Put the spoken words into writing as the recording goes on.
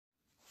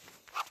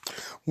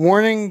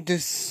Warning,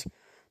 this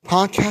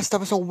podcast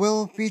episode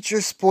will feature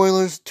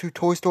spoilers to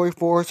Toy Story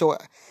 4, so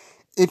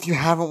if you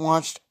haven't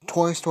watched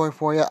Toy Story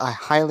 4 yet, I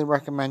highly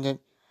recommend it.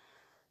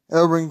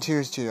 It'll bring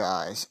tears to your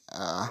eyes.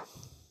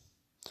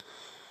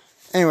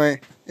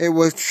 Anyway, it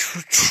was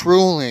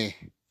truly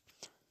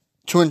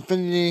to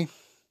infinity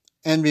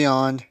and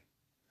beyond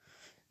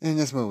in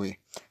this movie.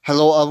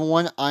 Hello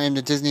everyone, I am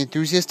the Disney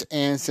enthusiast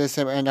and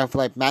citizen and for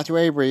life, Matthew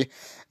Avery.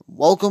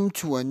 Welcome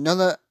to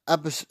another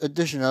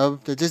edition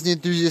of the Disney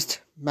enthusiast,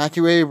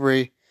 Matthew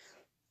Avery,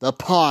 the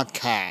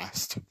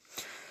podcast.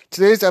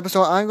 Today's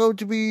episode, I'm going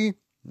to be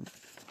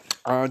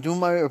doing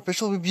my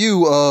official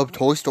review of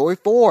Toy Story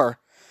 4,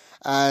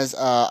 as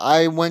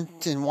I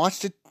went and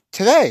watched it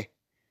today,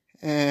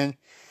 and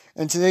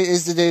today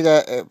is the day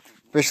that it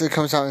officially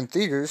comes out in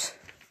theaters,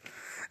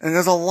 and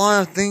there's a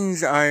lot of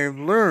things I've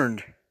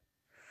learned.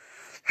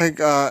 Like,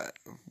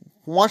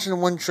 watching the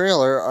one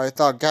trailer, I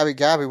thought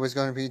Gabby was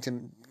going to be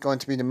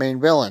the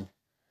main villain.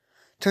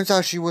 Turns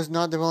out she was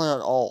not the villain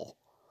at all.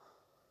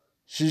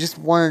 She just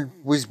wanted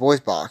Woody's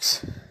voice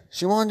box.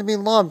 She wanted to be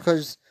loved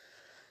because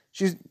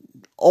she's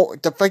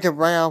defected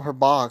right out of her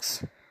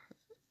box.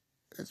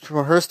 It's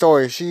from her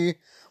story. She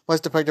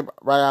was defected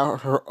right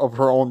out of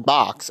her own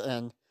box,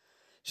 and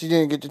she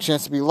didn't get the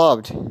chance to be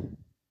loved.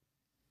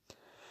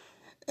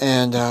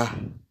 And that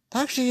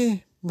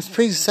actually was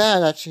pretty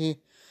sad that she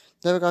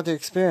never got to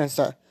experience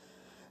that.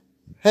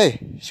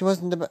 Hey, she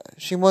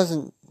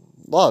wasn't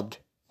loved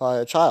by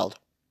a child,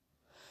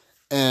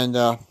 and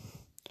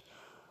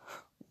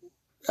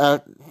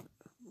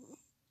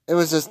it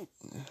was just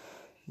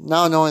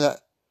now knowing that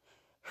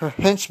her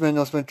henchmen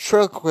was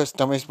ventriloquist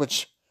dummies,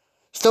 which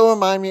still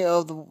remind me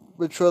of the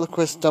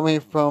ventriloquist dummy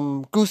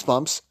from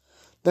Goosebumps.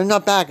 They're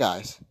not bad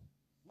guys.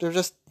 They're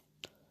just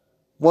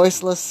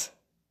voiceless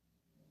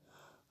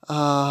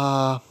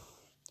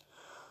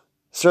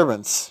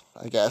servants,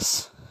 I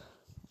guess.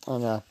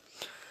 And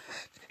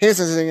here's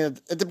the thing: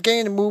 at the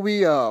beginning of the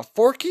movie,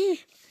 Forky,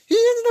 he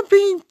ended up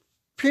being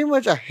pretty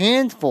much a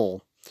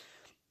handful.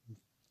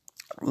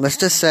 Let's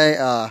just say,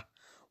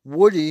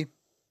 Woody,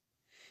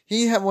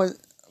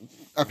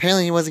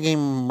 apparently he wasn't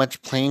getting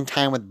much playing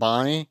time with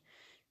Bonnie,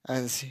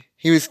 as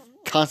he was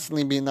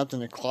constantly being left in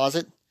the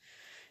closet,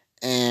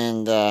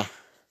 and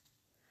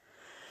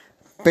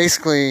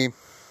basically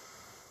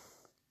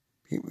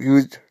he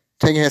was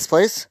taking his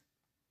place,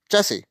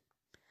 Jesse,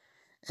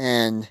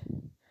 and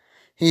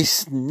he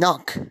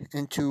snuck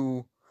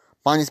into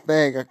Bonnie's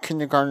bag at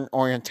kindergarten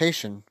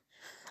orientation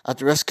at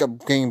the risk of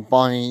getting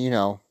Bonnie,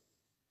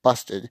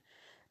 busted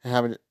and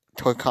having it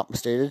toy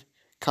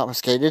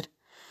confiscated.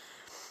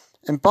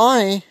 And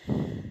Bonnie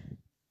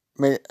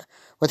with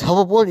the help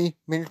of Woody,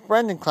 made a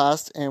friend in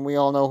class, and we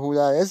all know who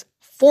that is,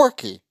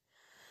 Forky.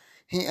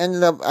 He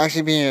ended up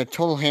actually being a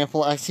total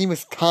handful, as he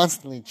was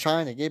constantly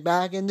trying to get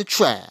back in the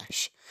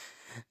trash.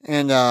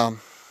 And,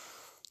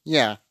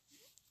 yeah.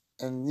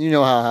 And you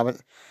know how it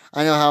happens.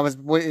 I know how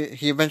Woody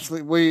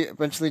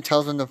eventually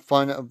tells him the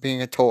fun of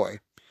being a toy.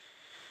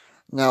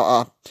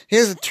 Now,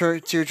 here's a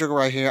tearjerker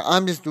right here.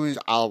 I'm just doing this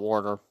out of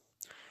order.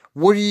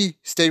 Woody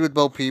stayed with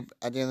Bo Peep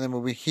at the end of the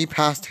movie. He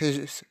passed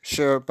his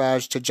sheriff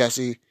badge to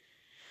Jesse.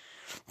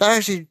 That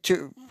actually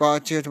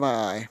brought a tear to my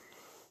eye.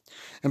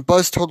 And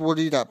Buzz told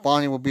Woody that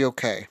Bonnie will be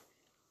okay.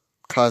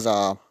 Cause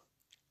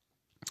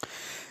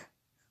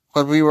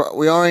we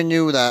already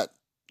knew that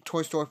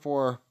Toy Story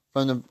 4,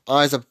 from the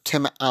eyes of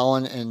Tim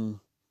Allen and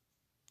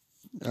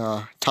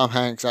Tom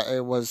Hanks, that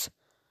it was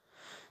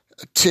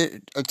a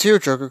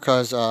tearjerker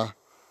because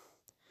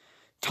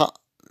Tom.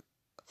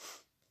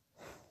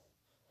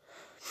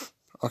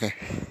 Okay.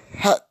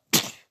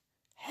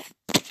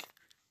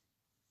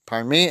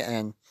 Pardon me,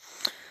 and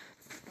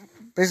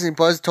basically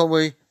Buzz told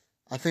me,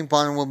 I think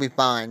Bonnie will be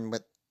fine,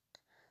 but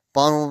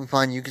Bonnie will be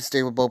fine, you can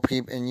stay with Bo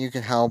Peep, and you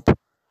can help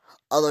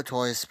other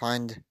toys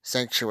find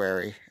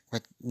sanctuary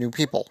with new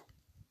people.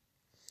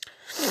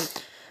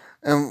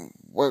 And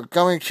what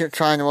got me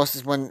crying the most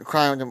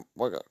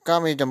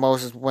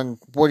is when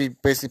Woody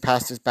basically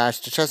passed his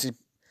badge to Jesse.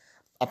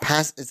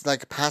 It's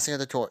like a passing of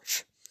the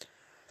torch.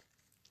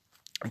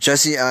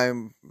 Jesse,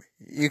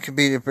 you could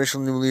be the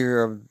official new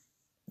leader of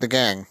the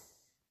gang.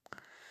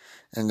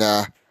 And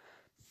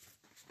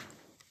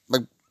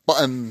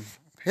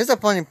here's a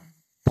funny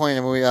point in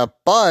the movie.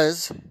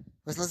 Buzz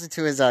was listening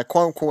to his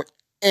quote unquote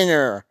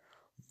inner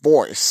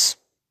voice,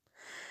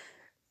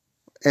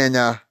 and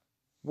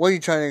what are you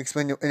trying to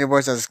explain the inner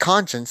voice as his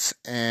conscience?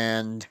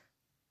 And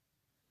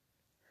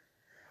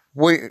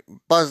Buzz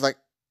was like,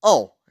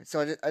 oh, so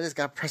I just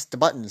gotta press the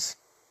buttons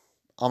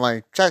on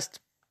my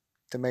chest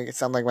to make it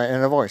sound like my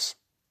inner voice.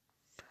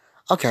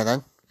 Okay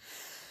then.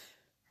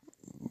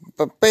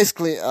 But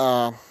basically,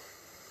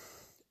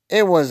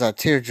 it was a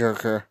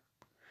tearjerker.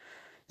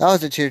 That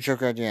was a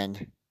tearjerker at the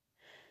end.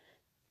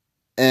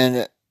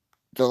 And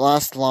the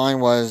last line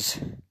was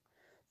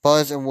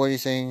Buzz and Woody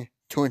saying,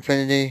 to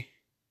infinity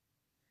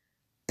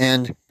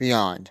and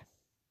beyond.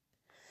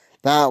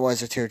 That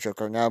was a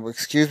tearjerker. Now,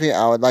 excuse me,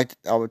 I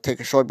would take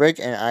a short break,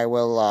 and I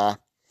will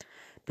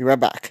be right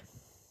back.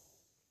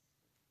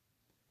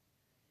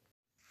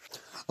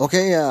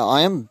 Okay,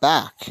 I am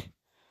back.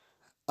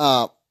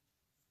 Uh,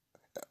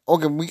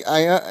 okay,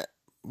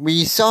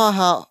 we saw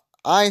how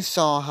I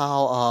saw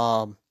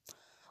how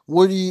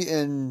Woody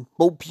and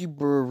Bo Peep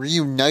were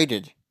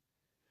reunited.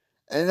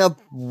 Ended up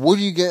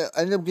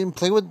getting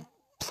played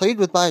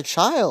with by a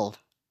child,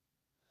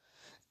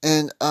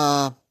 and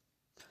that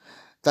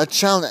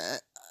child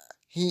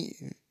he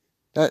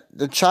that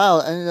the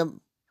child ended up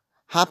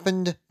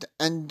happened to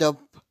end up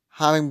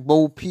having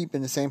Bo Peep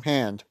in the same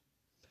hand.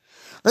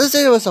 Let's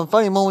say there was some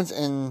funny moments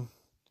in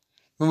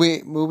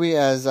movie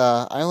as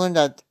I learned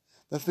that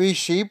the three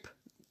sheep,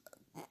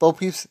 Bo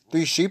Peep's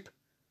three sheep,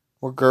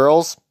 were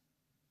girls,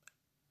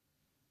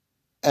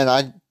 and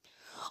I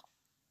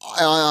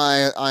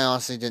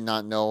honestly did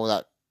not know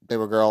that they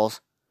were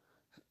girls.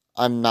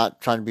 I'm not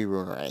trying to be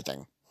rude or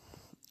anything.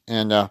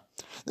 And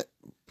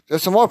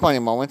there's some more funny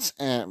moments,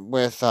 and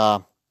with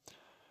the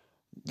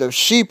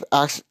sheep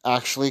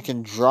actually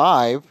can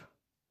drive,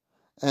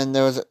 and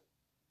there was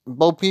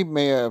Bo Peep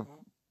made a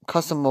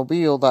custom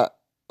mobile that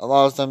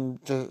allows them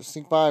to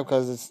sneak by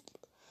because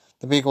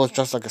the vehicle is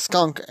just like a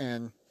skunk,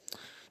 and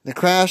they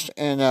crashed.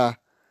 And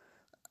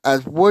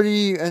as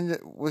Woody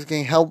was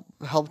getting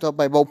helped up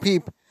by Bo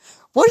Peep,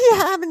 Woody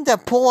happened to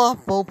pull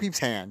off Bo Peep's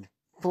hand,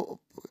 Bo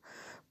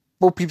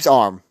Peep's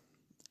arm,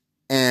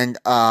 and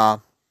yeah,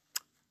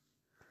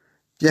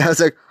 I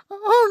was like,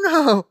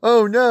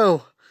 oh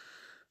no,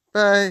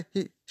 but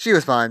she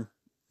was fine.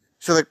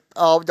 She's like,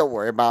 oh, don't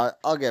worry about it,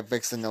 I'll get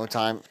fixed in no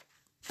time.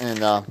 And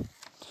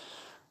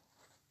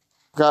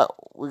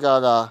we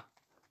got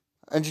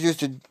introduced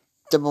to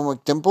Dimple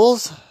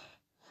McDimples,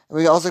 and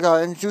we also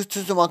got introduced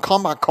to some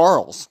Combat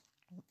Carls.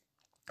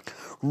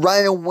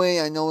 Right away,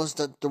 I noticed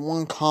that the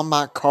one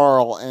Combat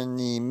Carl in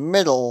the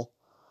middle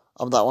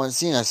of that one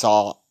scene I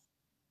saw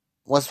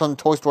was from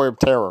Toy Story of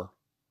Terror.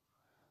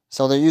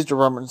 So they used a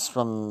reference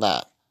from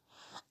that.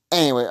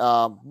 Anyway,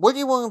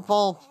 Woody wouldn't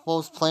follow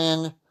Bo's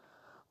plan.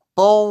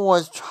 Bo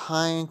was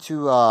trying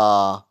to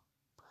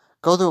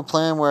go through a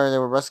plan where they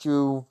would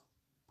rescue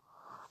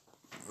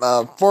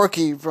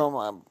Forky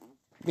from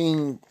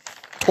being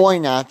toy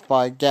napped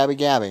by Gabby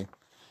Gabby.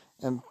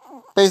 And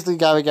basically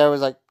Gabby Gabby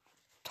was like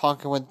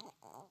talking with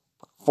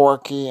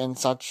Forky and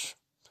such.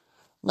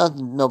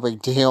 No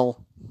big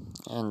deal.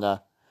 And I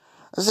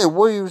say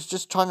Woody was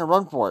just trying to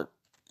run for it.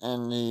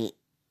 And he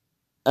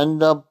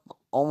ended up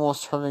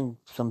almost hurting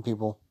some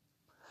people.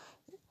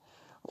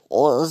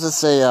 Or let's just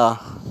say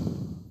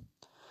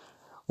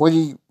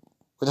Woody,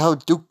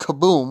 without Duke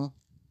Kaboom,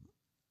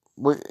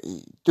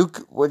 Duke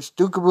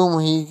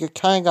Kaboom, he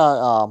kind of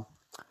got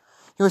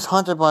he was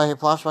haunted by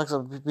flashbacks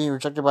of being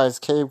rejected by his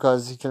cave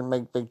because he couldn't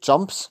make big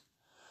jumps.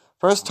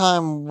 First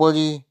time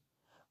Duke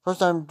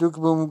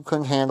Kaboom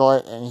couldn't handle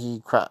it, and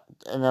he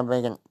ended up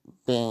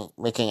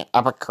making an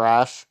epic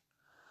crash.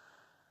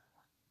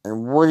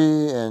 And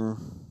Woody and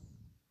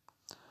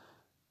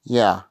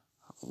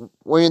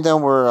Woody and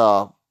them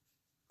were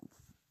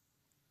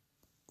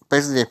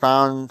basically they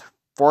found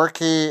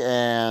Forky,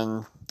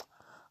 and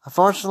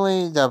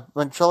unfortunately the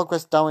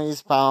ventriloquist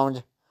dummies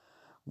found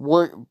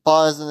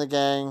Buzz and the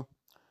gang,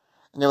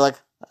 and they were like,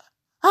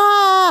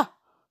 ah!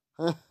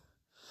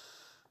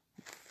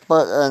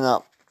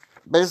 But,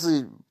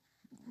 basically,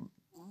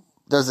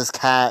 there's this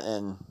cat,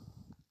 and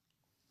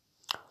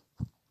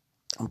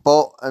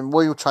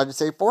Woody tried to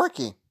save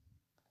Forky.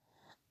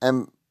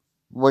 And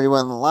Woody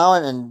wouldn't allow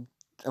it, and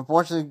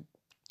unfortunately,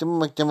 Dimple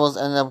McDimbles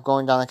ended up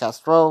going down the cat's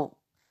throat,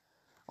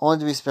 only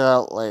to be spit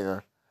out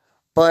later.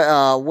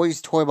 But,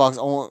 Woody's toy box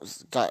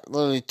almost got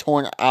literally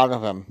torn out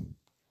of him.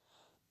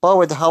 But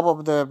with the help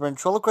of the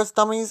ventriloquist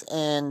dummies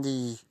and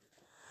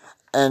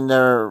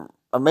their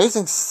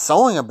amazing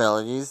sewing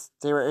abilities,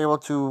 they were able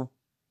to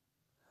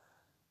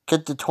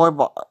get the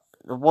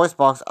voice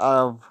box out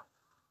of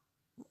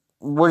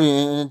Woody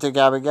into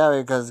Gabby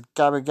Gabby, because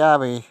Gabby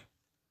Gabby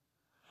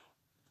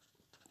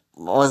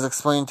was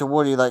explaining to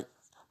Woody, like,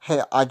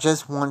 hey, I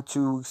just want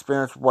to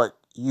experience what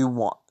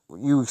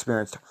you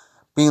experienced,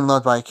 being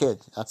loved by a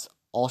kid. That's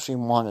all she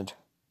wanted.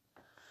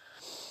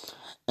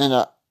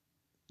 And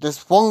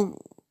this one,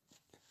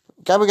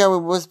 Gabby Gabby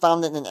was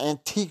found in an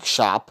antique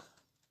shop.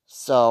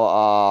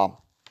 So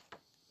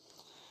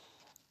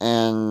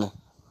and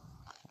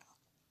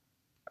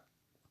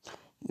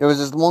there was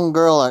this one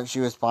girl that she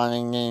was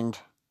finding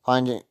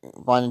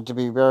to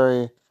be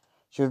very.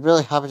 She was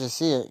really happy to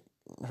see it.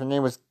 Her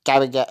name was Her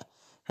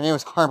name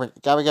was Harmony.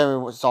 Gabby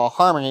Gabby saw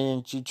Harmony,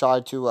 and she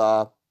tried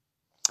to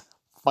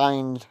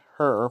find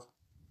her.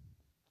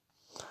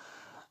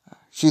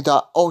 She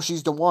thought, oh,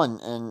 she's the one,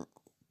 and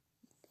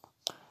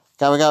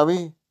Gabby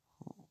Gabby,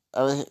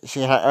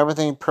 she had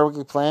everything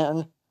perfectly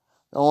planned.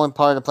 The only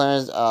part of the plan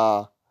is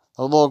the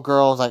little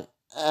girl was like,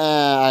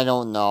 I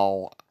don't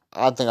know.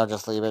 I think I'll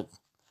just leave it.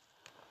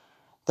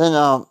 Then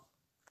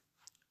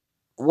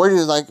Woody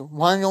was like,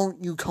 why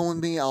don't you come with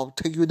me? I'll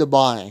take you to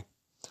Bonnie.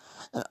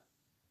 And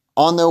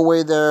on their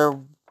way there,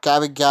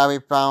 Gabby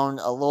found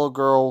a little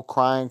girl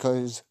crying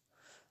because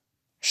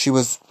she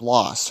was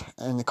lost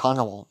in the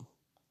carnival.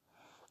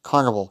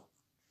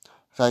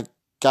 It's like,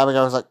 Gabby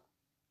was like,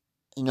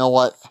 you know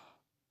what?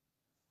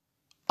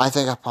 I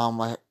think I found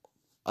my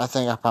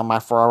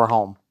forever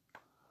home.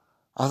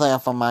 I think I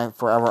found my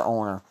forever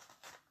owner.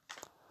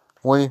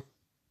 Woody,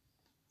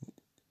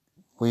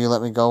 will you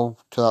let me go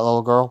to that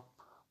little girl?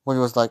 Woody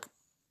was like,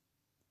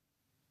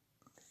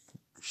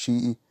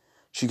 she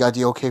got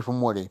the okay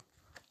from Woody.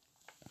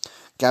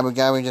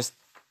 Gabby just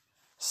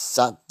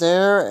sat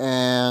there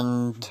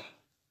and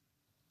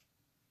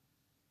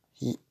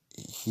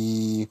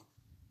he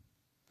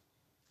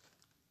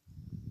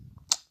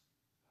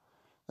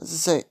let's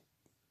just say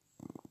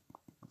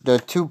the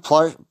two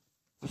plush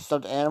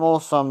stuffed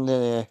animals from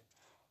the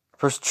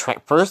first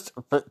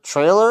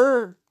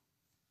trailer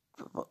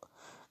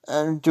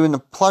and doing the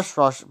plush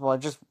rush. Well,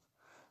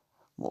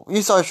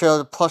 you saw the trailer,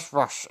 the plush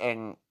rush,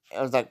 and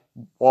it was like,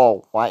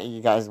 whoa, why do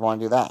you guys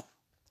want to do that?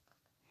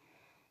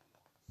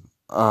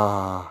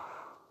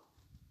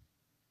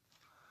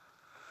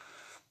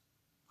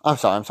 I'm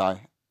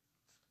sorry.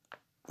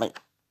 Like,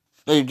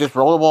 they just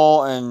rolled the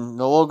ball, and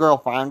the little girl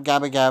found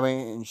Gabby,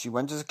 and she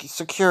went to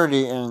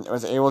security and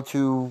was able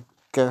to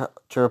get her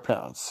to her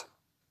parents.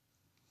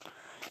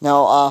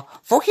 Now,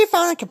 Forky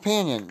found a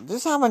companion.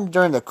 This happened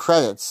during the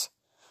credits.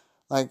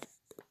 Like,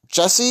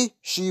 Jessie,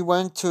 she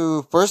went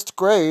to first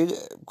grade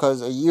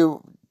because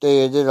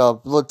they did a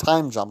little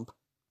time jump.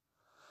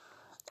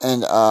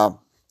 And,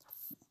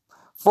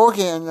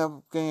 Forky ended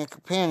up getting a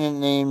companion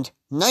named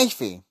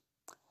Knifey.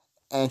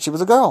 And she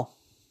was a girl.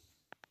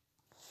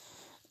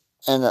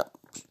 And,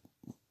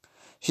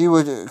 he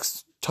would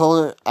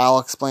tell her, I'll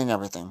explain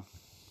everything.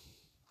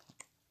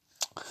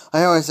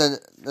 I always said,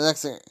 the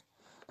next thing,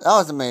 that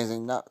was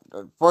amazing.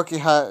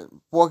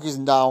 Forky's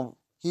now,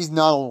 he's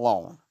not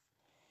alone.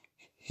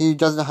 He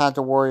doesn't have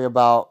to worry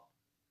about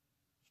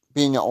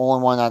being the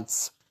only one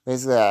that's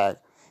basically a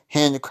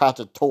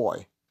handcrafted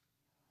toy.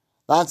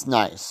 That's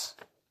nice.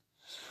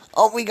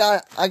 Oh,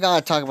 I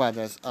gotta talk about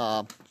this.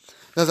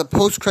 There's a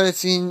post-credit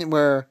scene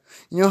where,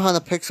 you know how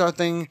the Pixar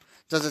thing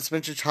does its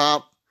Adventure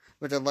Top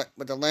with the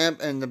lamp,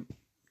 and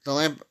the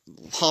lamp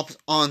hops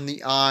on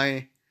the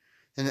eye,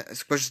 and it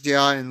squishes the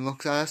eye and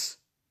looks at us?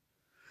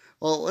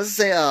 Well, let's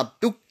say,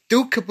 Duke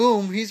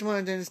Kaboom, he's one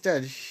of them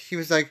instead. He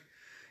was like,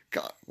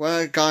 when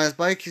I got on his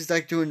bike, he's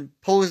like doing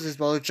poses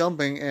while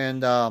jumping,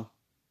 and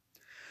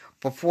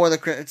before the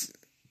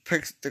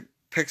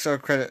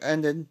Pixar credit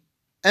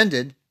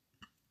ended,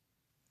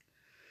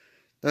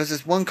 there's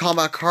this one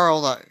Combat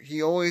Carl that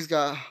he always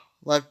got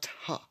left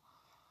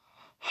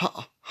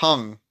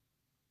hung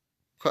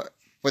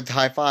with the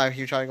high five.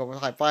 He tried to go with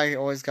high five, he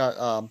always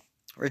got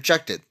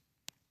rejected,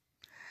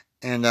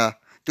 and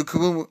Duke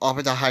Kaboom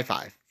offered the high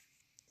five.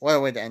 What a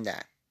way to end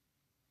that.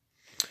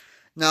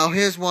 Now,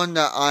 here's one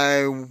that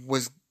I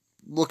was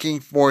looking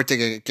forward to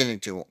getting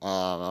to.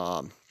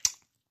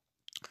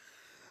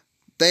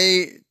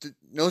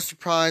 No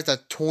surprise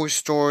that Toy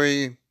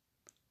Story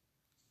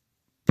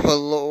put a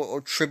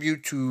little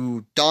tribute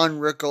to Don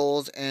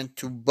Rickles and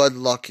to Bud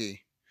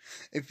Lucky.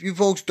 If you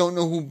folks don't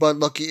know who Bud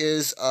Lucky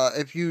is,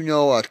 if you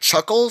know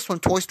Chuckles from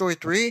Toy Story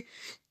 3,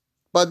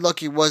 Bud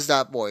Lucky was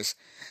that voice.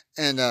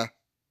 And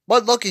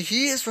Bud Lucky,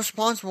 he is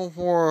responsible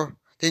for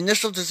the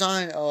initial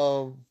design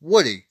of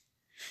Woody.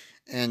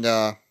 And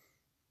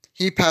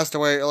he passed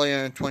away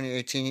earlier in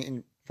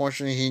 2018.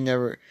 Unfortunately, he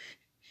never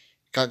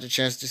got the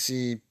chance to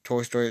see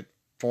Toy Story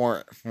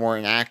 4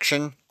 in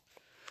action.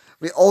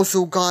 We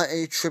also got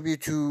a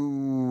tribute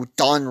to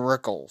Don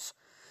Rickles.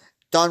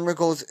 Don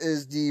Rickles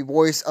is the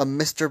voice of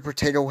Mr.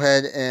 Potato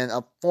Head, and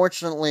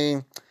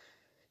unfortunately,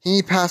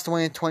 he passed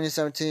away in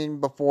 2017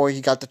 before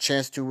he got the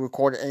chance to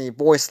record any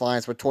voice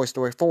lines for Toy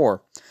Story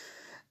 4.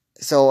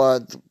 So,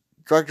 the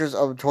directors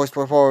of Toy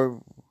Story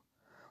 4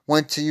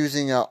 went to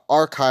using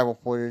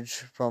archival footage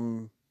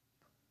from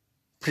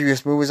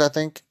previous movies, I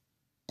think.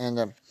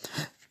 And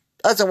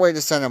that's a way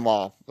to send him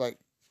off. Like,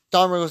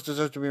 Don Rickles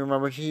deserves to be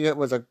remembered. He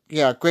was a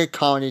great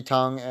comedy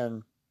tongue,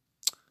 and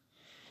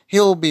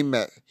he'll be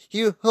missed.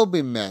 He'll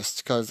be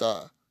missed because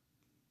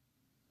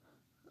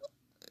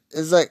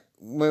it's like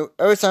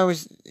every time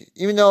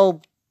even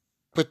though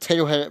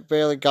Potato Head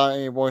barely got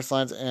any voice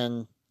lines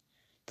in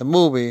the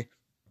movie,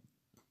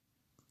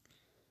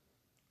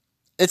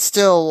 it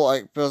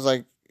still feels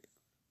like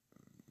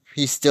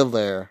he's still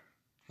there.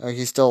 Like,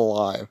 he's still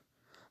alive.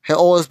 He'll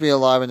always be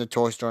alive in the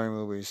Toy Story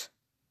movies.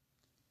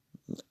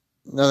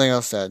 Nothing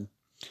else said.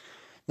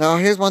 Now,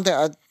 here's one thing.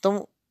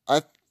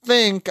 I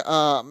think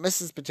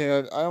Mrs.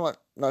 Potato, I'm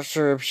not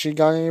sure if she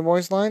got any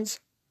voice lines.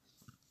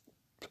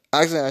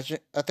 Actually,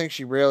 I think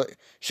she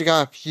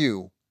got a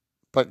few,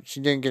 but she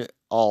didn't get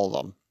all of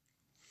them.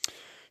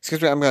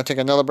 Excuse me, I'm going to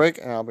take another break,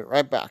 and I'll be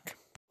right back.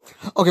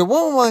 Okay,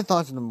 what were my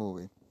thoughts on the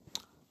movie?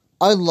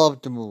 I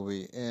loved the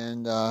movie,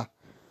 and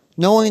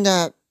knowing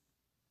that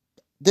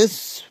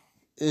this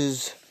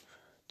is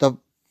the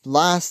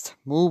last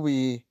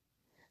movie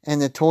in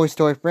the Toy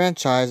Story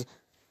franchise,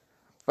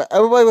 but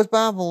everybody was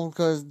baffled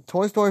because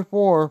Toy Story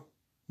 4,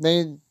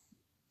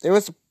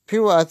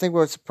 people I think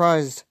were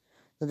surprised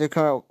that they're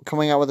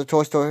coming out with a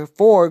Toy Story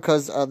 4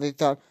 because they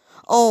thought,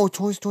 oh,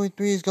 Toy Story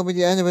 3 is going to be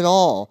the end of it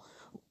all.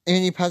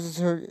 Andy passes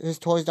his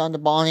toys down to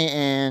Bonnie,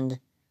 and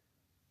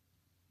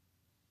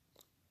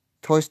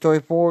Toy Story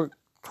 4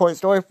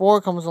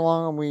 comes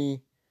along, and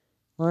we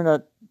learn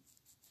that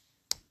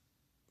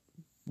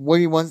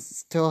Woody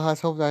still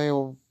has hope that he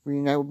will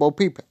reunite with Bo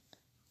Peep.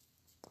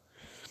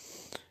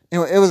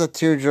 Anyway, it was a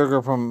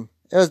tearjerker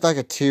it was like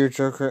a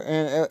tearjerker,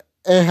 and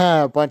it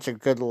had a bunch of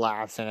good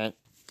laughs in it.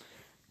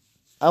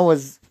 I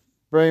was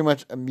very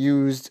much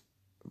amused.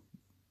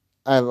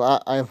 I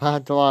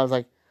laughed a lot. I was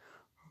like,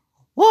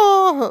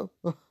 whoa!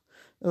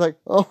 Like,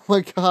 oh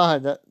my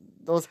god,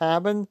 those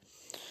happened.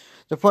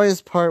 The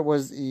funniest part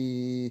was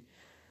the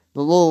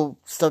little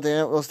stuffed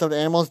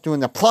animals doing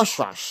the plush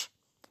rush.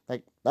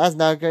 Like, that's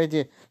not a good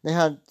idea. They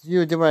had a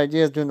few different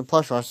ideas doing the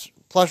plush rush.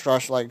 Plush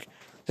rush, like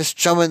just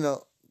jumping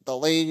the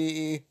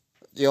lady,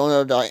 the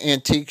owner of the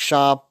antique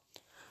shop,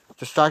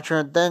 distract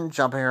her, then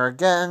jumping her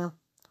again.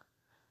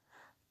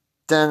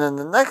 Then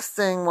the next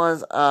thing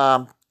was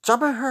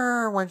jumping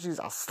her when she's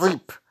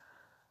asleep.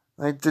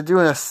 Like, they're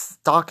doing a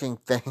stalking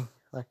thing.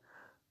 Like,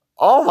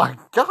 oh my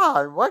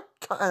god, what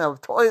kind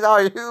of toys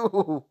are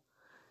you?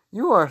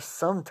 You are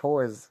some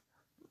toys.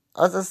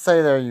 Let's just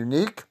say they're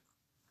unique.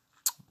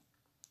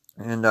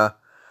 And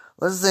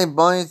let's say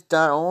Bunny's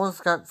dad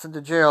almost got sent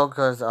to jail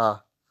because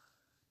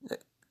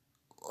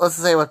let's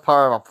say it was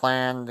part of a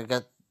plan to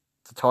get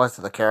the toys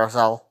to the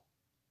carousel.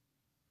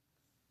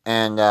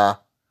 And it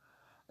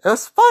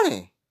was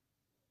funny,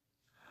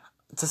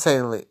 to say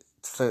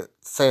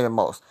the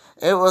most.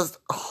 It was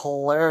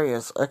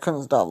hilarious. I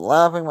couldn't stop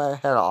laughing my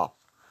head off.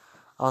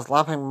 I was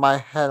laughing my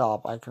head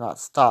off. I could not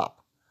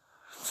stop.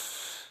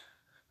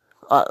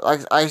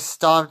 I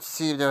stopped to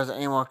see if there was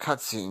any more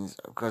cutscenes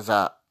because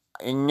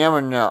you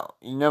never know.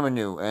 You never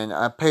knew, and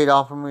it paid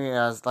off for me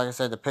as, like I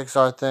said, the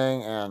Pixar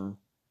thing and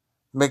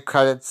mid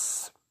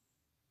credits.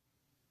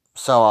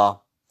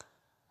 So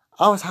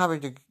I was happy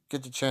to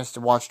get the chance to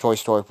watch Toy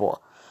Story 4.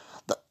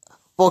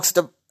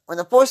 When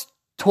the first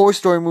Toy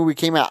Story movie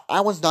came out,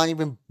 I was not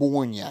even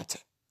born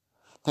yet.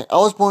 Like, I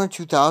was born in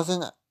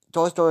 2000.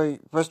 First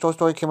Toy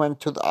Story came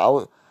out in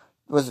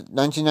was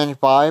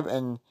 1995,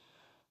 and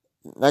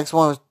next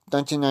one was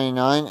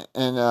 1999,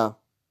 and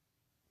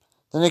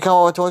then they come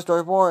out with Toy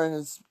Story 4, and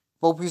it's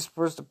Bo Peep's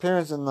first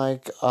appearance in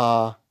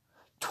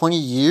 20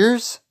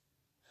 years.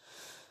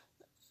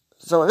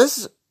 So it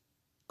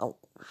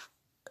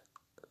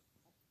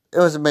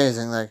was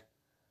amazing. Like,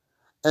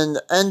 and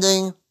the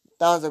ending,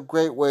 that was a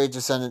great way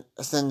to send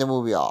the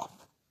movie off.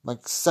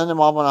 Like, send him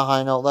off on a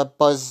high note.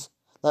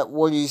 Let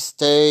Woody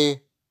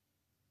stay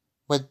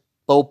with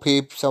Bo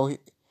Peep so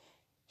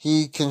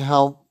he can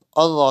help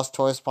other lost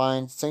toys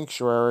find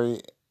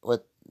sanctuary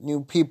with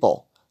new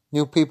people.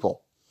 You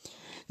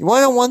want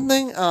to know one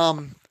thing?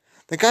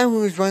 The guy who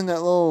was running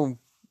that little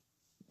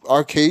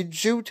arcade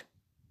shoot,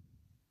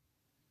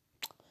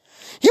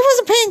 he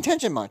wasn't paying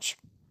attention much.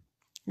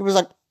 He was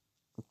like,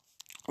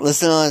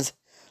 listen on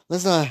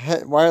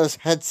a wireless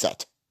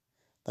headset.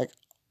 Like,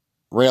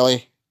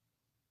 really?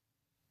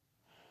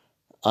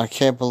 I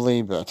can't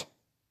believe it.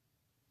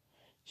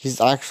 He's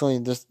actually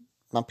just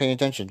not paying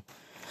attention.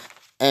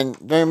 And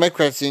during my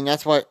credit scene,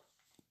 that's what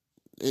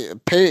he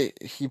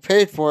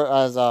paid for it,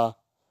 as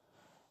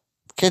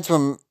kids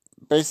were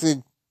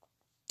basically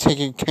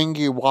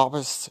taking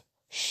Wampus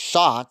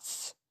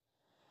shots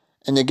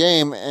in the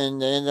game,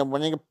 and they ended up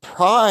winning a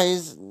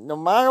prize no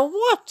matter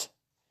what.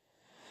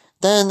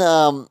 Then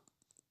a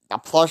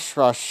plush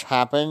rush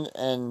happened,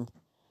 and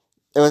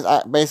it was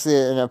basically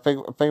in a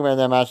figment of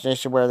their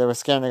imagination where they were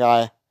scaring the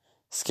guy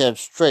scared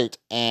straight,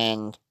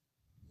 and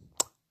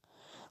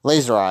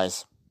laser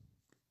eyes.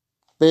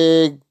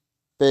 Big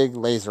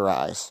laser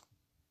eyes.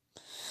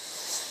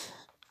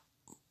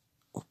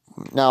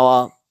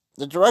 Now,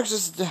 the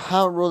directors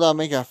haven't ruled out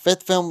making a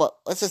fifth film, but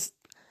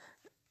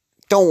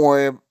don't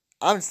worry.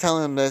 I'm just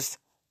telling them this.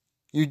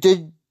 You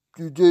did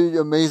an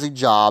amazing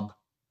job.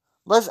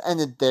 Let's end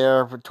it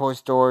there for the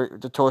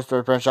Toy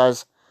Story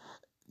franchise.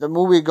 The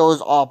movie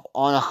goes off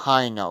on a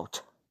high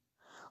note.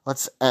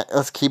 Let's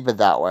keep it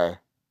that way.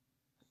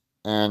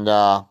 And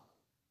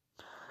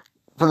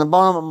from the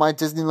bottom of my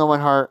Disney Love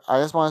and heart,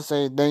 I just want to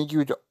say thank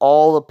you to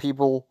all the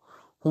people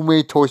who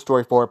made Toy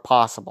Story 4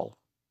 possible.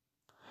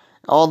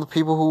 All the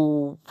people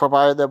who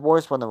provided their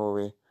voice for the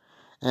movie.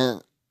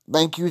 And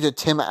thank you to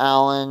Tim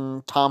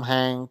Allen, Tom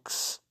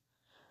Hanks,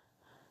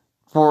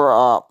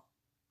 and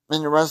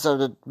the rest of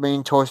the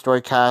main Toy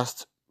Story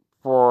cast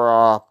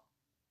for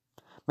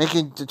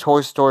making the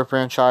Toy Story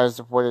franchise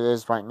what it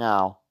is right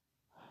now.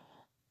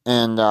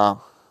 And I'm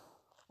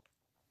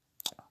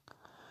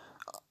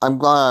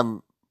glad I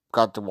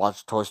got to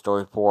watch Toy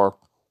Story 4.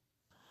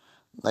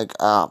 Like,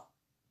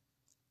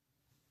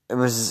 it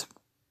was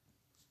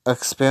an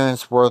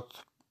experience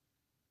worth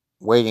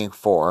waiting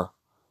for.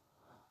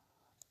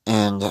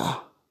 And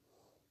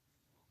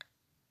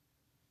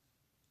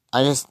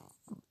I'm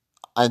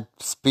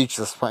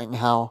speechless right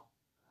now.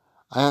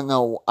 I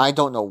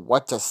don't know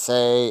what to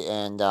say,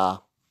 and I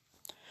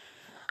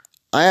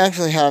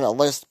actually had a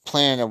list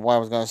planned of what I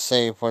was going to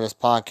say for this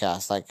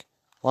podcast. Like,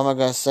 what am I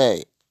going to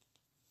say?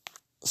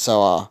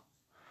 So,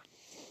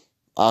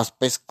 I was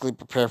basically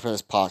prepared for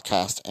this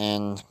podcast,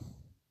 and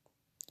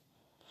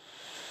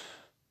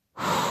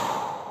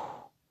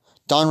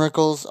Don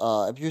Rickles,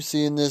 if you're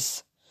seeing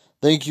this,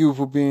 thank you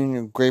for being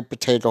a great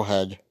potato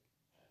head.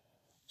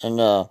 And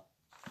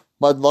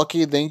Bud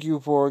Lucky, thank you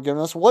for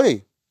giving us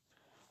Woody.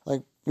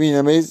 Like being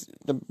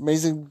the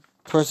amazing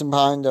person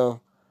behind the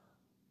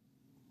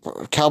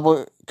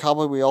cowboy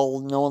we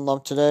all know and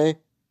love today.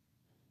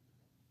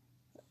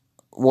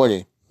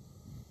 Woody.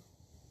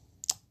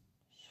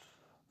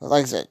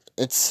 Like I said,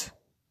 it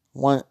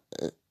was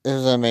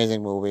an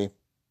amazing movie.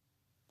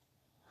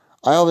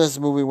 I hope this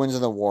movie wins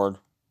an award.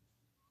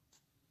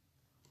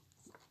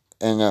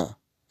 And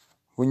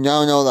we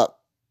now know that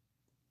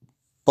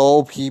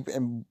Bo Peep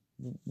and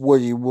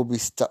Woody will be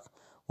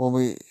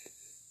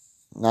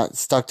not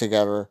stuck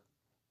together,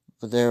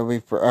 but they will be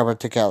forever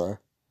together.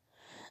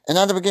 And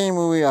at the beginning of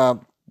the movie,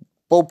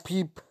 Bo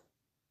Peep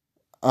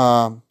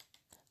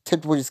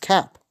tipped Woody's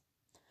cap.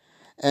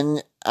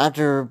 And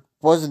after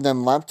both of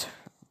them left,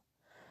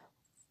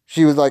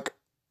 she was like,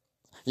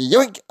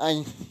 yoink!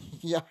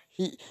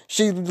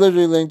 She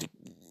literally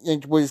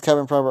yanked Woody's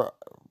cap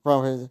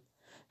from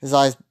his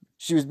eyes.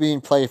 She was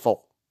being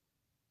playful.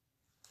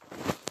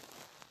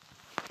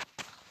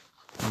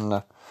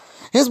 And,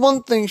 here's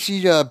one thing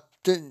she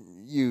didn't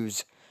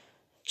use.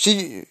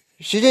 She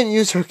didn't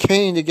use her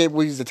cane to get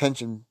Woody's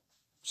attention.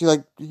 She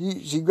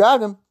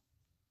grabbed him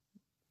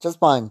just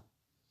fine.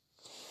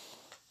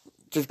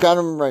 Just grabbed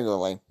him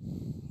regularly,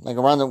 like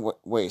around the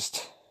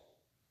waist.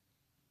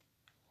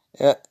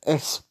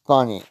 It's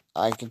funny,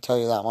 I can tell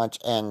you that much.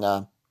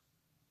 And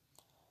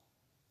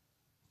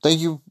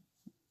thank you,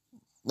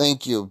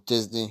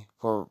 Disney,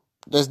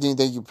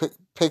 thank you,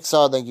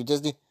 Pixar, thank you,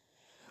 Disney.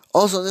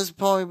 Also, this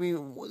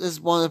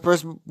is one of the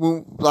first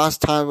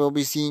last time we'll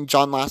be seeing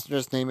John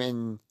Lasseter's name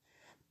in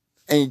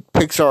a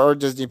Pixar or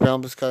Disney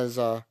film, because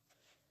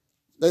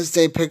let's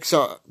say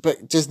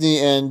Disney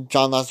and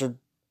John Lasseter,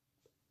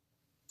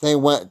 they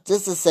went,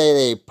 just to say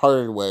they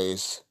parted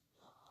ways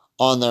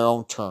on their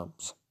own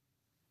terms.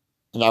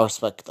 And I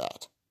respect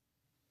that.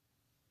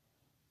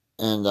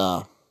 And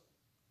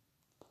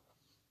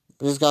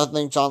we just gotta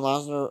thank John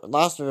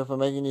Lasseter for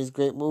making these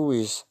great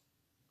movies.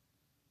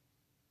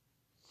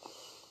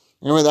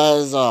 Anyway, that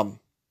is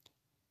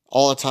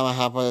all the time I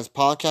have for this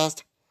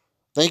podcast.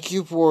 Thank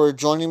you for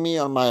joining me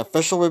on my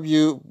official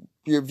review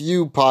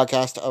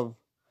podcast of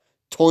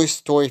Toy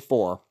Story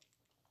 4.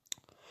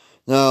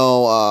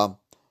 Now,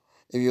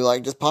 if you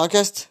like this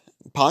podcast,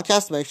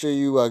 make sure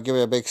you give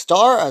it a big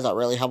star, as that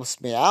really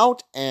helps me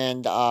out.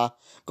 And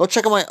go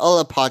check out my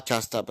other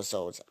podcast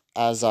episodes,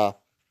 as I'm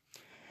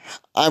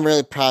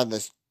really proud of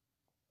this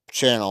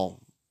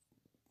channel,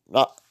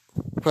 not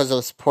because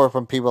of support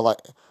from people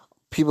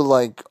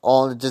like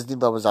all the Disney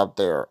lovers out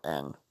there.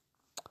 And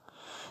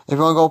if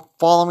you want to go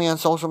follow me on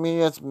social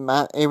media, it's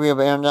Matt Avery of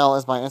Arendelle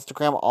is my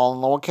Instagram, all in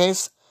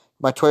lowercase.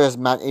 My Twitter is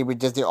Matt Avery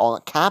Disney, all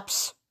in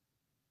caps.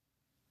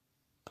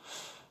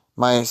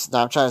 My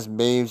Snapchat is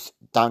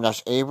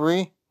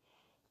Babes_Avery.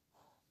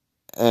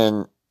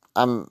 And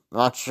I'm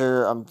not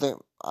sure.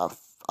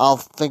 I'll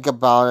think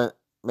about it.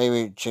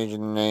 Maybe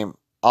changing the name.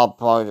 I'll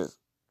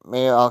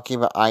keep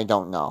it. I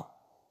don't know.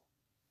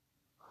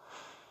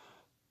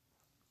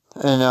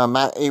 And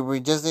Matt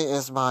Avery Disney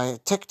is my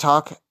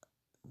TikTok.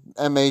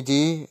 MAD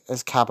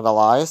is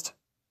capitalized.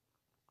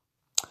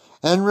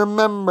 And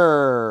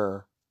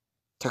remember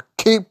to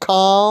keep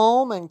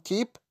calm and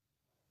keep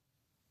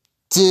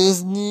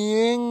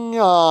Disneying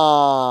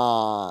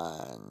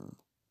on.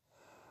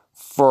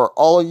 For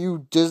all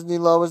you Disney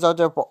lovers out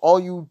there, for all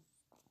you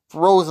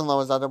Frozen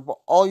lovers out there, for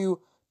all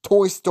you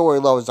Toy Story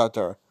lovers out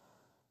there,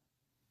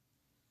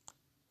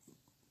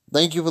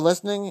 thank you for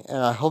listening, and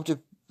I hope to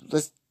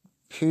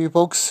hear you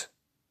folks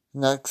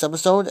next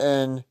episode.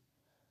 And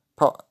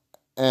to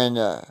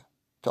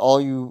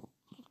all you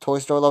Toy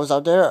Story lovers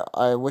out there,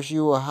 I wish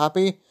you a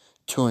happy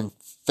to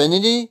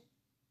infinity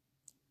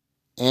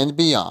and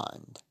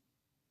beyond.